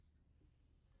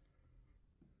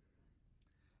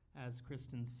as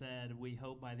Kristen said, we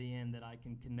hope by the end that I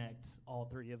can connect all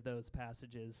three of those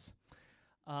passages.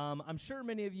 I'm sure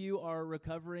many of you are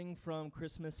recovering from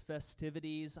Christmas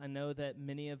festivities. I know that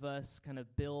many of us kind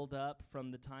of build up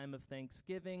from the time of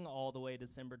Thanksgiving all the way to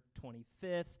December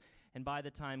 25th, and by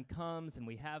the time comes and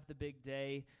we have the big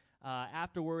day,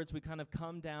 afterwards we kind of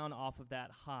come down off of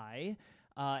that high,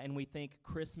 and we think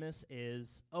Christmas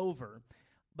is over.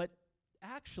 But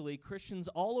actually, Christians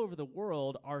all over the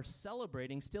world are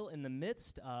celebrating, still in the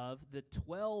midst of the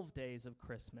 12 days of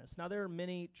Christmas. Now, there are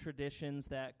many traditions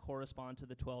that correspond to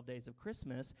the 12 days of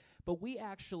Christmas, but we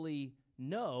actually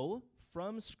know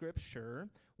from Scripture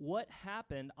what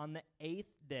happened on the 8th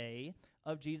day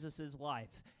of Jesus'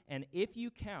 life. And if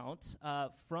you count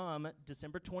from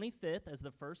December 25th as the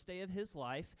first day of his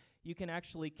life, you can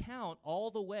actually count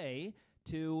all the way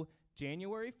to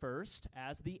January 1st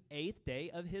as the 8th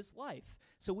day of his life.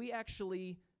 So we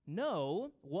actually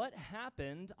know what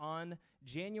happened on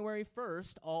January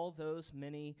 1st all those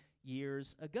many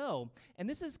years ago. And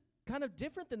this is kind of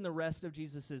different than the rest of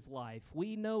Jesus' life.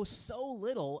 We know so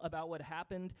little about what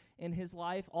happened in his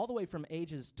life, all the way from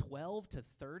ages 12 to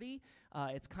 30.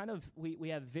 It's kind of, we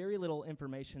have very little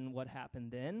information what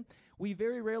happened then. We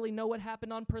very rarely know what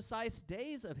happened on precise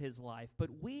days of his life, but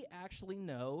we actually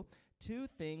know two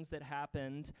things that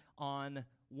happened on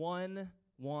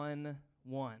 1/1/1.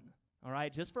 All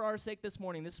right, just for our sake this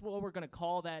morning, this is what we're going to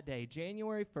call that day,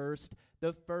 January 1st,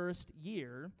 the first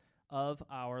year of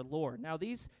our Lord. Now,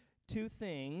 these two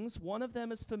things, one of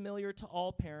them is familiar to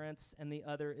all parents, and the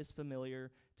other is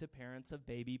familiar to parents of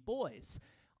baby boys.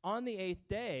 On the 8th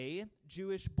day,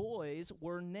 Jewish boys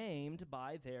were named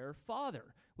by their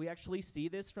father. We actually see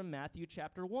this from Matthew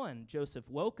chapter 1. Joseph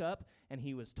woke up, and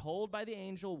he was told by the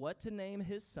angel what to name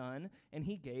his son, and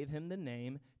he gave him the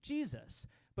name Jesus.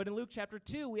 But in Luke chapter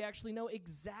 2, we actually know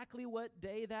exactly what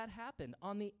day that happened.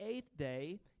 On the 8th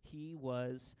day, he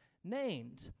was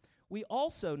named. We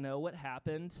also know what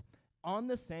happened on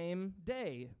the same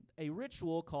day, a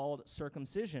ritual called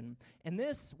circumcision. And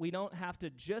this we don't have to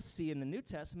just see in the New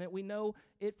Testament, we know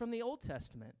it from the Old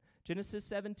Testament. Genesis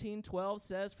 17:12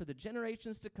 says, "For the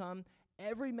generations to come,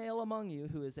 every male among you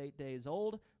who is 8 days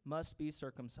old must be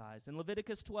circumcised." And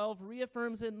Leviticus 12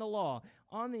 reaffirms it in the law.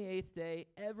 On the 8th day,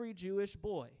 every Jewish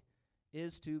boy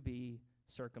is to be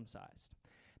circumcised.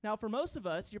 Now, for most of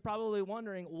us, you're probably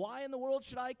wondering, why in the world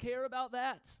should I care about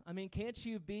that? I mean, can't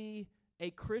you be a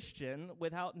Christian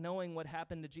without knowing what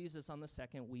happened to Jesus on the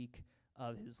second week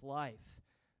of his life?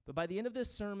 But by the end of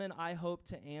this sermon, I hope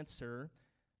to answer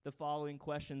the following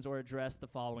questions or address the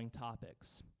following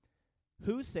topics.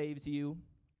 Who saves you?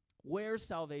 Where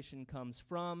salvation comes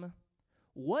from?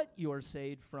 What you're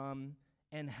saved from?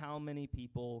 And how many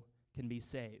people can be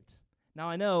saved? Now,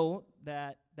 I know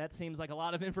that seems like a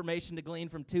lot of information to glean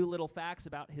from two little facts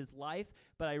about his life,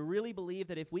 but I really believe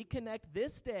that if we connect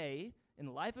this day in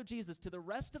the life of Jesus to the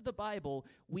rest of the Bible,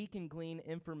 we can glean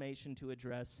information to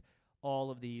address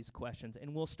all of these questions.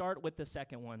 And we'll start with the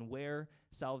second one, where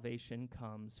salvation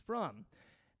comes from.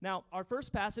 Now, our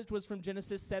first passage was from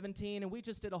Genesis 17, and we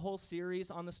just did a whole series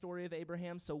on the story of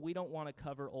Abraham, so we don't want to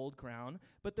cover old ground.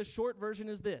 But the short version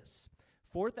is this.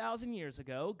 4,000 years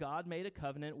ago, God made a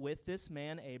covenant with this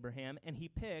man, Abraham, and he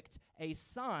picked a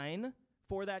sign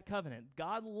for that covenant.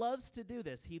 God loves to do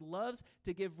this. He loves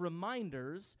to give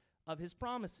reminders of his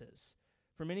promises.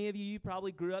 For many of you, you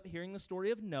probably grew up hearing the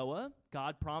story of Noah.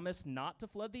 God promised not to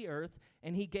flood the earth,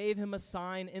 and he gave him a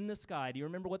sign in the sky. Do you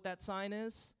remember what that sign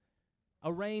is?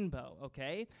 A rainbow,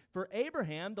 okay? For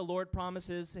Abraham, the Lord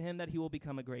promises him that he will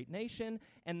become a great nation,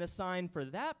 and the sign for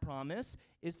that promise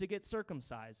is to get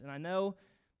circumcised. And I know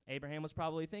Abraham was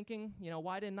probably thinking,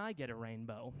 why didn't I get a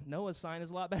rainbow? Noah's sign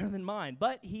is a lot better than mine.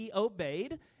 But he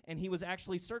obeyed, and he was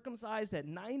actually circumcised at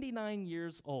 99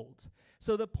 years old.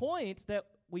 So the point that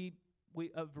we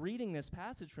of reading this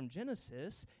passage from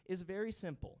Genesis is very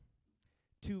simple.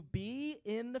 To be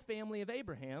in the family of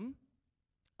Abraham,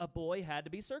 a boy had to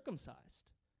be circumcised.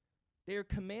 They are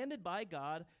commanded by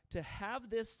God to have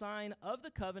this sign of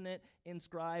the covenant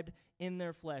inscribed in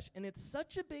their flesh. And it's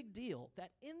such a big deal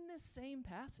that in this same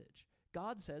passage,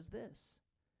 God says this: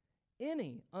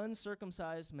 any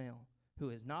uncircumcised male who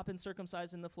has not been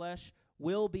circumcised in the flesh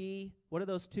will be, what are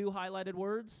those two highlighted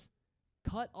words?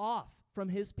 Cut off from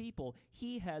his people.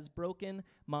 He has broken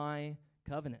my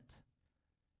covenant.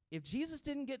 If Jesus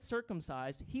didn't get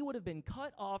circumcised, he would have been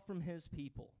cut off from his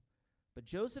people. But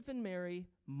Joseph and Mary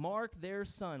mark their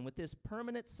son with this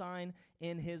permanent sign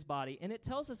in his body. And it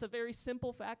tells us a very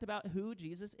simple fact about who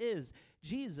Jesus is.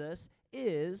 Jesus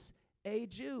is a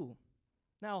Jew.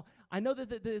 Now, I know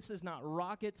that this is not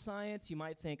rocket science. You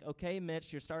might think, okay,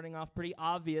 Mitch, you're starting off pretty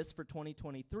obvious for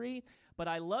 2023, but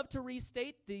I love to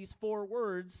restate these 4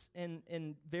 words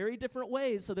in very different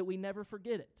ways so that we never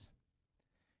forget it.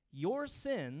 Your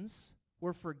sins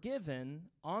were forgiven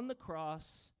on the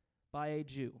cross by a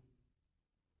Jew.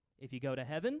 If you go to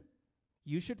heaven,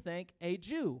 you should thank a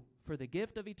Jew for the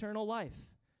gift of eternal life.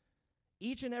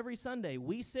 Each and every Sunday,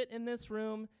 we sit in this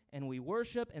room and we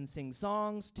worship and sing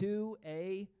songs to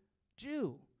a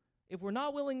Jew. If we're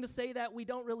not willing to say that, we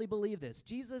don't really believe this.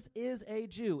 Jesus is a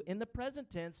Jew in the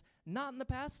present tense, not in the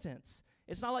past tense.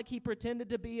 It's not like he pretended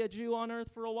to be a Jew on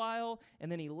earth for a while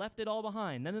and then he left it all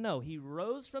behind. No. He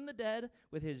rose from the dead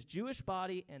with his Jewish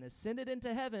body and ascended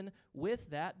into heaven with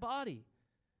that body.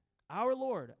 Our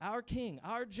Lord, our King,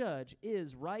 our Judge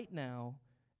is right now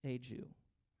a Jew,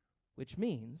 which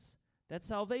means that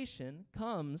salvation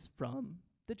comes from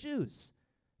the Jews.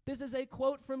 This is a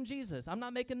quote from Jesus. I'm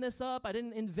not making this up. I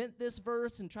didn't invent this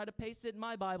verse and try to paste it in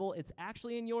my Bible. It's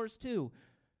actually in yours too.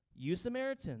 You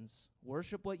Samaritans,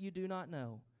 worship what you do not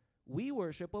know. We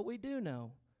worship what we do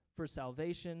know, for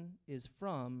salvation is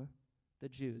from the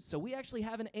Jews. So we actually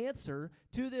have an answer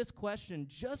to this question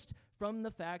just from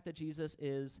the fact that Jesus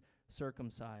is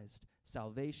circumcised.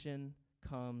 Salvation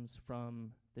comes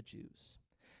from the Jews.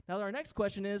 Now, our next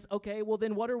question is, okay, well,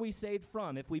 then what are we saved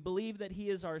from? If we believe that he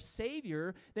is our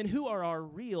Savior, then who are our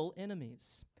real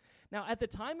enemies? Now, at the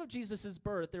time of Jesus'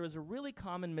 birth, there was a really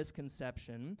common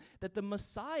misconception that the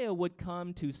Messiah would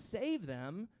come to save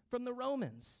them from the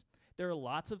Romans. There are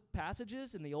lots of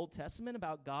passages in the Old Testament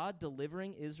about God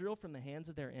delivering Israel from the hands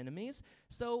of their enemies,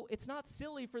 so it's not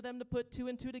silly for them to put 2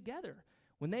 and 2 together.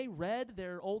 When they read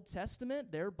their Old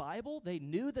Testament, their Bible, they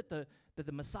knew that the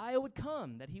Messiah would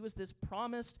come, that he was this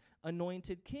promised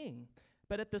anointed king.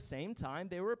 But at the same time,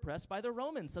 they were oppressed by the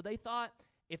Romans. So they thought,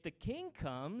 if the king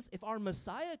comes, if our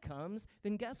Messiah comes,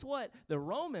 then guess what? The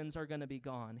Romans are going to be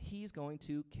gone. He's going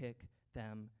to kick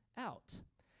them out.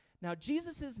 Now,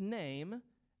 Jesus' name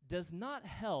does not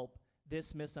help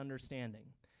this misunderstanding.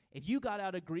 If you got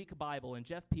out a Greek Bible and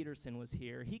Jeff Peterson was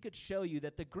here, he could show you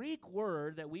that the Greek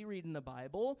word that we read in the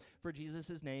Bible for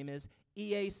Jesus' name is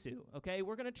Iesu, okay?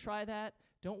 We're going to try that.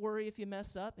 Don't worry if you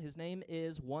mess up. His name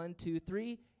is 1, 2,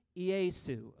 3,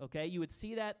 Iesu, okay? You would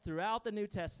see that throughout the New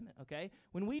Testament, okay?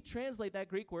 When we translate that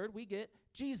Greek word, we get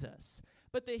Jesus.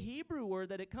 But the Hebrew word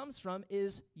that it comes from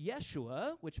is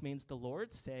Yeshua, which means the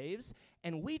Lord saves,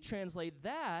 and we translate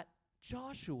that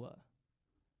Joshua.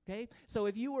 Okay? So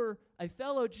if you were a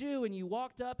fellow Jew and you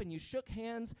walked up and you shook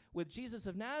hands with Jesus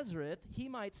of Nazareth, he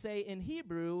might say in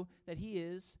Hebrew that he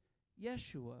is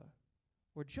Yeshua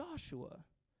or Joshua.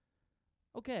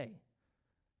 Okay.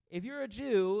 If you're a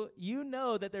Jew, you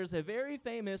know that there's a very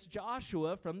famous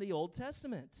Joshua from the Old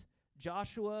Testament.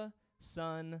 Joshua,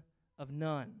 son of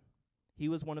Nun. He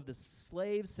was one of the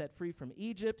slaves set free from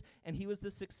Egypt, and he was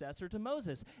the successor to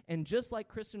Moses. And just like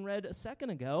Kristen read a second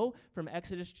ago from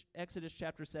Exodus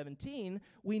chapter 17,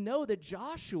 we know that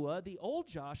Joshua, the old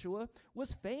Joshua,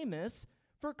 was famous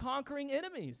for conquering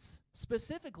enemies,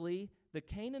 specifically the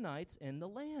Canaanites in the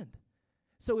land.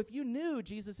 So if you knew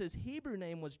Jesus' Hebrew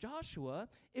name was Joshua,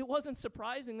 it wasn't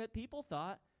surprising that people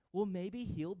thought, well, maybe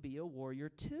he'll be a warrior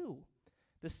too.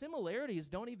 The similarities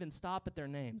don't even stop at their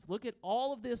names. Look at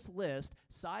all of this list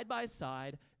side by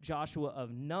side, Joshua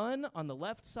of Nun on the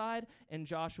left side and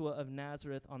Joshua of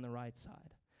Nazareth on the right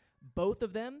side. Both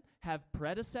of them have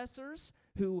predecessors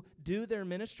who do their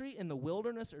ministry in the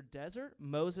wilderness or desert,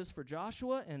 Moses for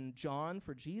Joshua and John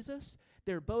for Jesus.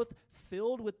 They're both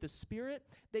filled with the Spirit.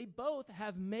 They both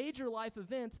have major life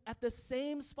events at the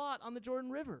same spot on the Jordan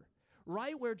River.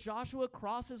 Right where Joshua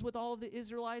crosses with all of the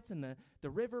Israelites and the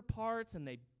river parts and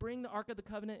they bring the Ark of the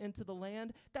Covenant into the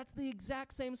land, that's the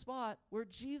exact same spot where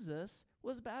Jesus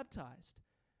was baptized.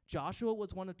 Joshua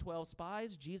was one of 12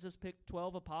 spies. Jesus picked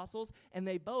 12 apostles, and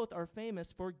they both are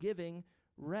famous for giving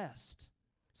rest.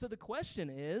 So the question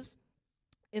is,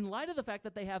 in light of the fact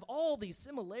that they have all these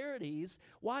similarities,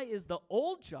 why is the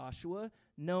old Joshua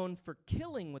known for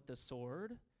killing with the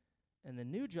sword, and the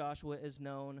new Joshua is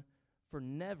known for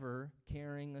never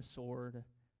carrying a sword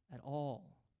at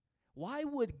all? Why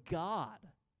would God,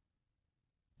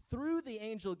 through the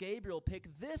angel Gabriel, pick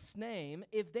this name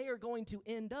if they are going to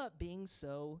end up being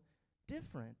so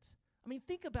different? I mean,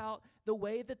 think about the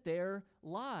way that their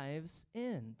lives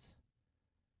end.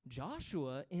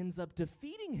 Joshua ends up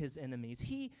defeating his enemies.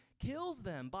 He kills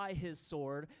them by his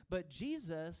sword, but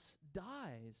Jesus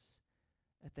dies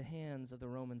at the hands of the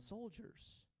Roman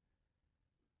soldiers.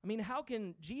 I mean, how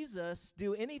can Jesus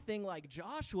do anything like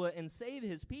Joshua and save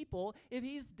his people if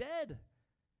he's dead?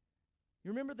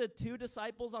 You remember the 2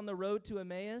 disciples on the road to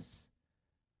Emmaus?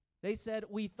 They said,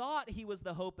 we thought he was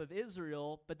the hope of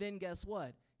Israel, but then guess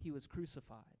what? He was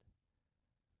crucified.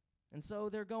 And so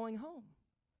they're going home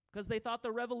because they thought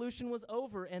the revolution was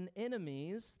over and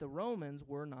enemies, the Romans,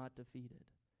 were not defeated.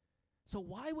 So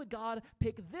why would God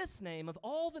pick this name of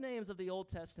all the names of the Old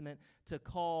Testament to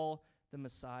call the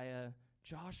Messiah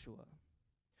Joshua?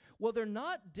 Well, they're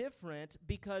not different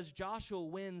because Joshua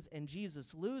wins and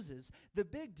Jesus loses. The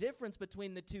big difference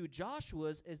between the two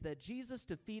Joshuas is that Jesus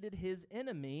defeated his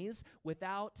enemies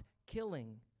without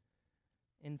killing.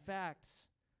 In fact,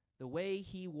 the way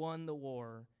he won the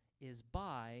war is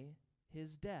by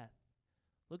his death.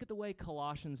 Look at the way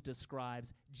Colossians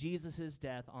describes Jesus'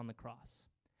 death on the cross.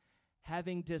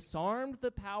 Having disarmed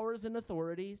the powers and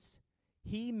authorities,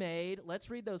 he made, let's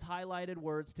read those highlighted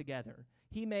words together.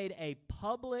 He made a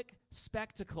public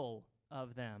spectacle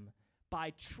of them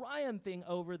by triumphing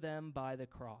over them by the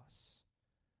cross.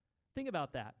 Think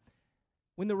about that.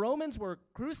 When the Romans were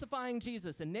crucifying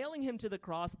Jesus and nailing him to the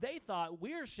cross, they thought,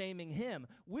 we're shaming him,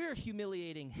 we're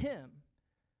humiliating him.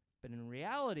 But in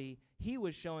reality, he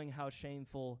was showing how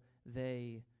shameful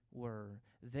they were.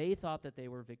 They thought that they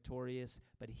were victorious,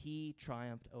 but he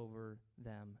triumphed over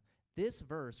them. This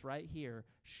verse right here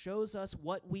shows us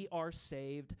what we are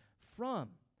saved from.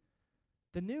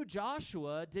 The new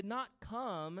Joshua did not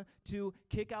come to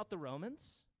kick out the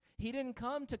Romans. He didn't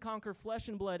come to conquer flesh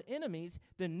and blood enemies.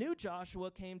 The new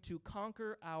Joshua came to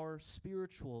conquer our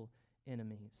spiritual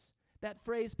enemies. That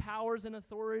phrase, powers and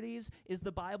authorities, is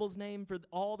the Bible's name for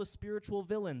all the spiritual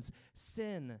villains: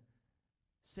 sin,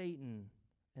 Satan,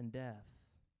 and death.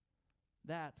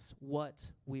 That's what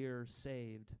we're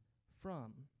saved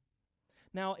from.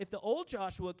 Now, if the old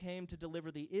Joshua came to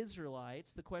deliver the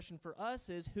Israelites, the question for us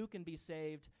is, who can be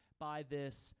saved by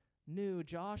this new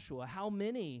Joshua? How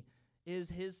many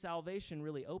is his salvation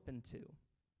really open to?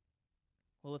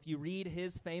 Well, if you read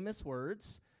his famous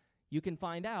words, you can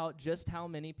find out just how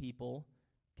many people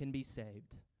can be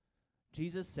saved.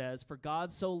 Jesus says, "For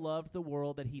God so loved the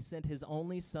world that he sent his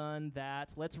only son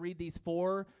that," let's read these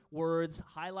 4 words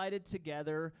highlighted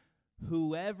together,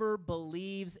 "whoever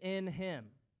believes in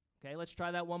him." Okay, let's try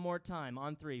that one more time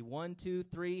on 3. 1, 2,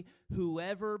 3.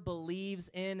 "Whoever believes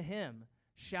in him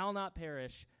shall not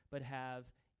perish, but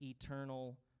have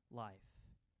eternal life."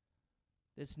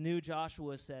 This new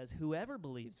Joshua says, whoever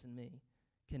believes in me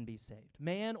can be saved.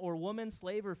 Man or woman,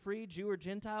 slave or free, Jew or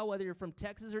Gentile, whether you're from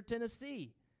Texas or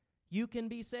Tennessee, you can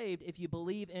be saved if you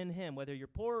believe in him. Whether you're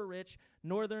poor or rich,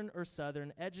 northern or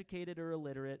southern, educated or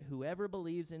illiterate, whoever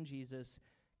believes in Jesus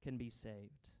can be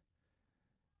saved.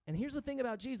 And here's the thing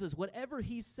about Jesus: whatever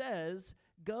he says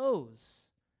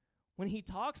goes. When he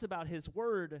talks about his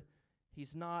word,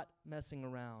 he's not messing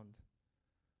around.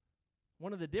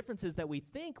 One of the differences that we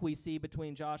think we see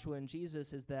between Joshua and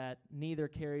Jesus is that neither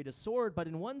carried a sword, but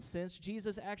in one sense,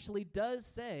 Jesus actually does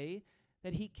say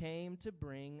that he came to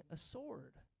bring a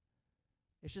sword.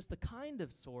 It's just the kind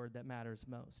of sword that matters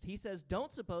most. He says,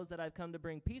 "Don't suppose that I've come to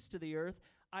bring peace to the earth.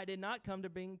 I did not come to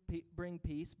bring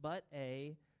peace, but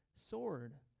a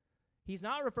sword." He's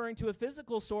not referring to a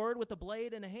physical sword with a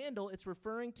blade and a handle. It's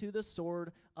referring to the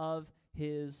sword of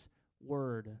his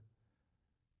word.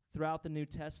 Throughout the New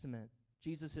Testament,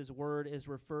 Jesus' word is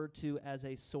referred to as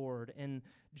a sword. In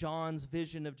John's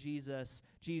vision of Jesus,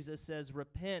 Jesus says,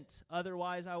 "Repent,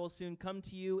 otherwise I will soon come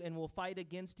to you and will fight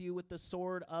against you with the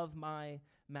sword of my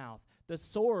mouth." The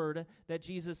sword that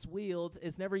Jesus wields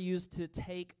is never used to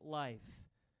take life.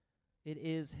 It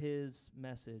is his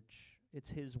message.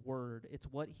 It's his word. It's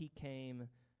what he came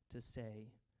to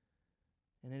say.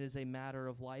 And it is a matter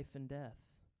of life and death.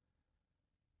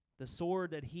 The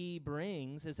sword that he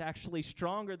brings is actually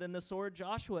stronger than the sword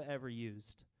Joshua ever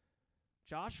used.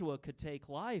 Joshua could take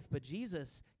life, but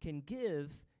Jesus can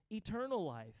give eternal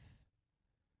life.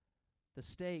 The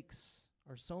stakes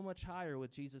are so much higher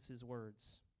with Jesus'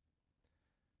 words.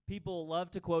 People love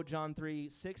to quote John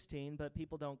 3:16, but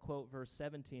people don't quote verse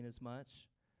 17 as much.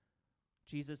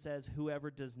 Jesus says, "Whoever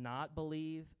does not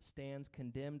believe stands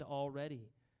condemned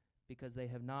already, because they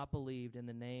have not believed in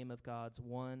the name of God's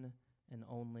one and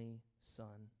only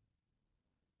Son."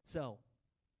 So,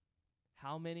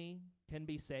 how many can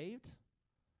be saved?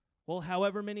 Well,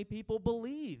 however many people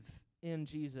believe in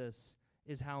Jesus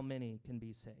is how many can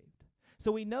be saved.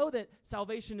 So we know that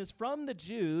salvation is from the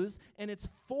Jews, and it's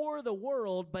for the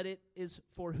world, but it is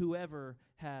for whoever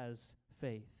has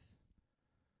faith.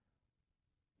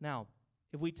 Now,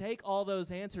 if we take all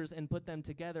those answers and put them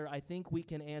together, I think we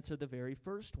can answer the very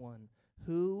first one.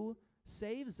 Who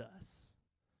saves us?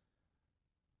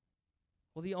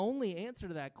 Well, the only answer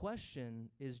to that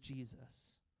question is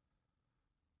Jesus.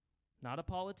 Not a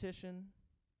politician,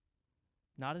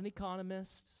 not an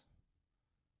economist,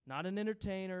 not an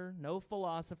entertainer, no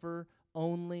philosopher,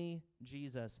 only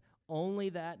Jesus. Only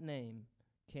that name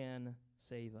can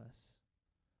save us.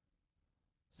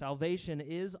 Salvation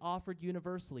is offered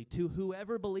universally to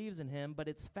whoever believes in him, but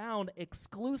it's found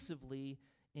exclusively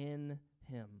in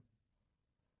him.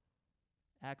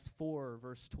 Acts 4,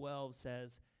 verse 12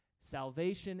 says,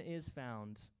 "Salvation is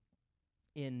found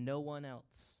in no one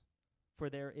else, for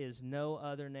there is no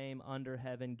other name under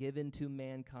heaven given to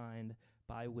mankind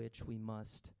by which we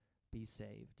must be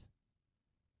saved."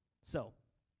 So,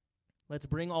 let's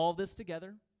bring all of this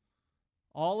together,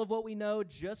 all of what we know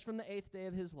just from the 8th day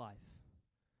of his life.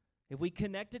 If we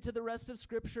connect it to the rest of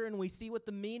Scripture and we see what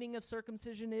the meaning of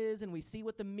circumcision is and we see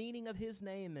what the meaning of his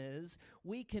name is,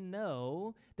 we can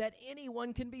know that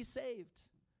anyone can be saved.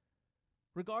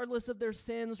 Regardless of their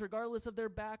sins, regardless of their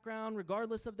background,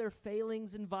 regardless of their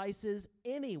failings and vices,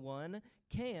 anyone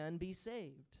can be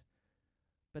saved.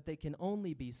 But they can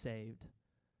only be saved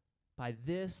by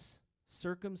this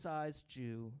circumcised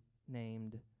Jew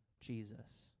named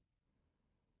Jesus.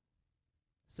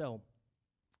 So,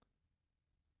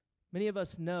 many of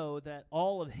us know that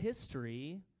all of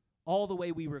history, all the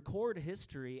way we record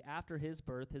history after his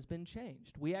birth has been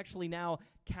changed. We actually now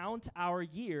count our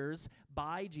years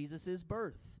by Jesus'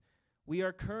 birth. We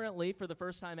are currently, for the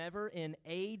first time ever, in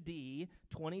AD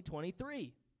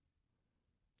 2023.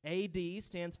 AD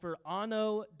stands for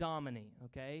Anno Domini,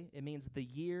 okay? It means the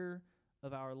year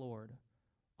of our Lord.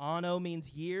 Anno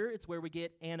means year. It's where we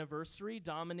get anniversary.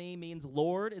 Domini means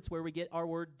Lord. It's where we get our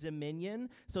word dominion.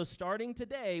 So starting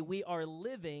today, we are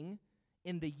living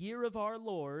in the year of our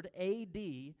Lord, AD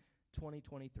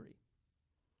 2023.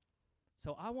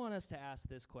 So I want us to ask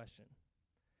this question.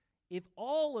 If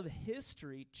all of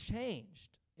history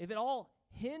changed, if it all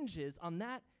hinges on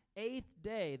that 8th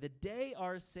day, the day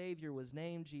our Savior was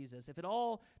named Jesus, if it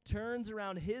all turns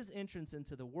around his entrance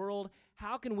into the world,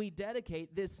 how can we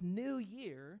dedicate this new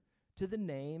year to the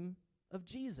name of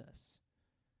Jesus?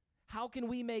 How can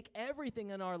we make everything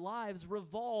in our lives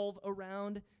revolve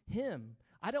around him?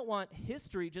 I don't want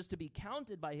history just to be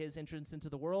counted by his entrance into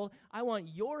the world. I want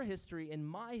your history and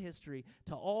my history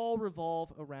to all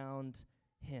revolve around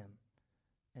him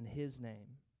and his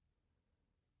name.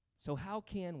 So how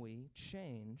can we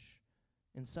change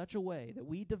in such a way that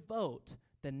we devote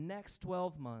the next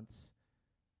 12 months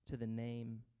to the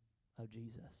name of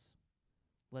Jesus?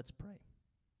 Let's pray.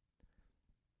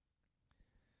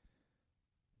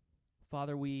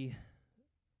 Father, we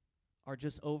are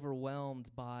just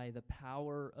overwhelmed by the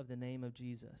power of the name of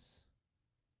Jesus.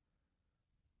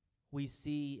 We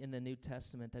see in the New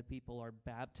Testament that people are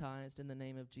baptized in the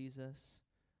name of Jesus.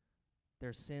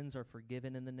 Their sins are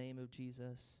forgiven in the name of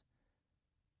Jesus.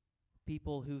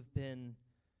 People who've been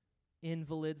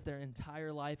invalids their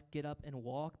entire life get up and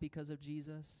walk because of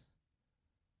Jesus.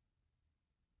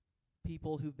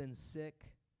 People who've been sick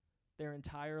their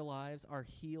entire lives are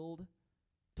healed,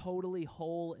 totally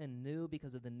whole and new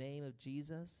because of the name of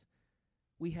Jesus.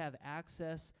 We have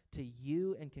access to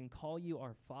you and can call you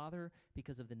our Father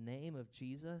because of the name of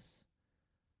Jesus.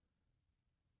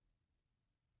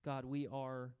 God, we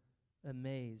are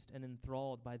amazed and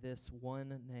enthralled by this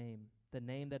one name, the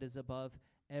name that is above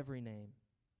every name.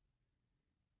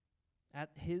 At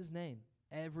his name,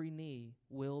 every knee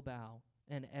will bow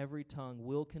and every tongue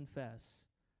will confess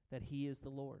that he is the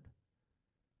Lord.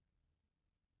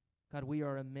 God, we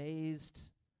are amazed,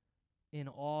 in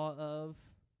awe of,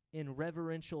 in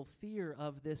reverential fear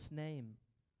of this name,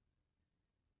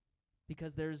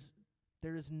 because there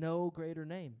is no greater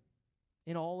name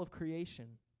in all of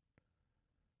creation.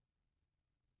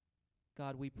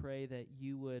 God, we pray that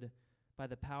you would, by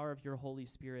the power of your Holy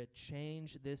Spirit,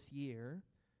 change this year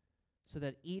so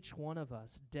that each one of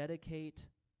us dedicate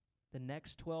the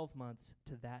next 12 months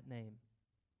to that name.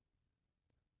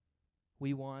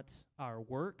 We want our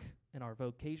work and our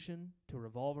vocation to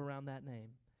revolve around that name.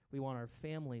 We want our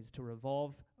families to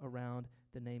revolve around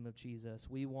the name of Jesus.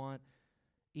 We want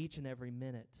each and every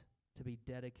minute to be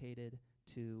dedicated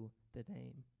to the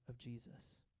name of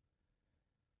Jesus.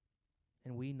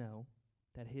 And we know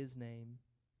that his name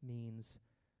means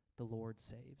the Lord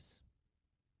saves.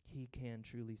 He can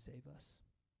truly save us.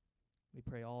 We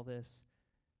pray all this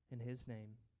in his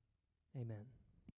name. Amen.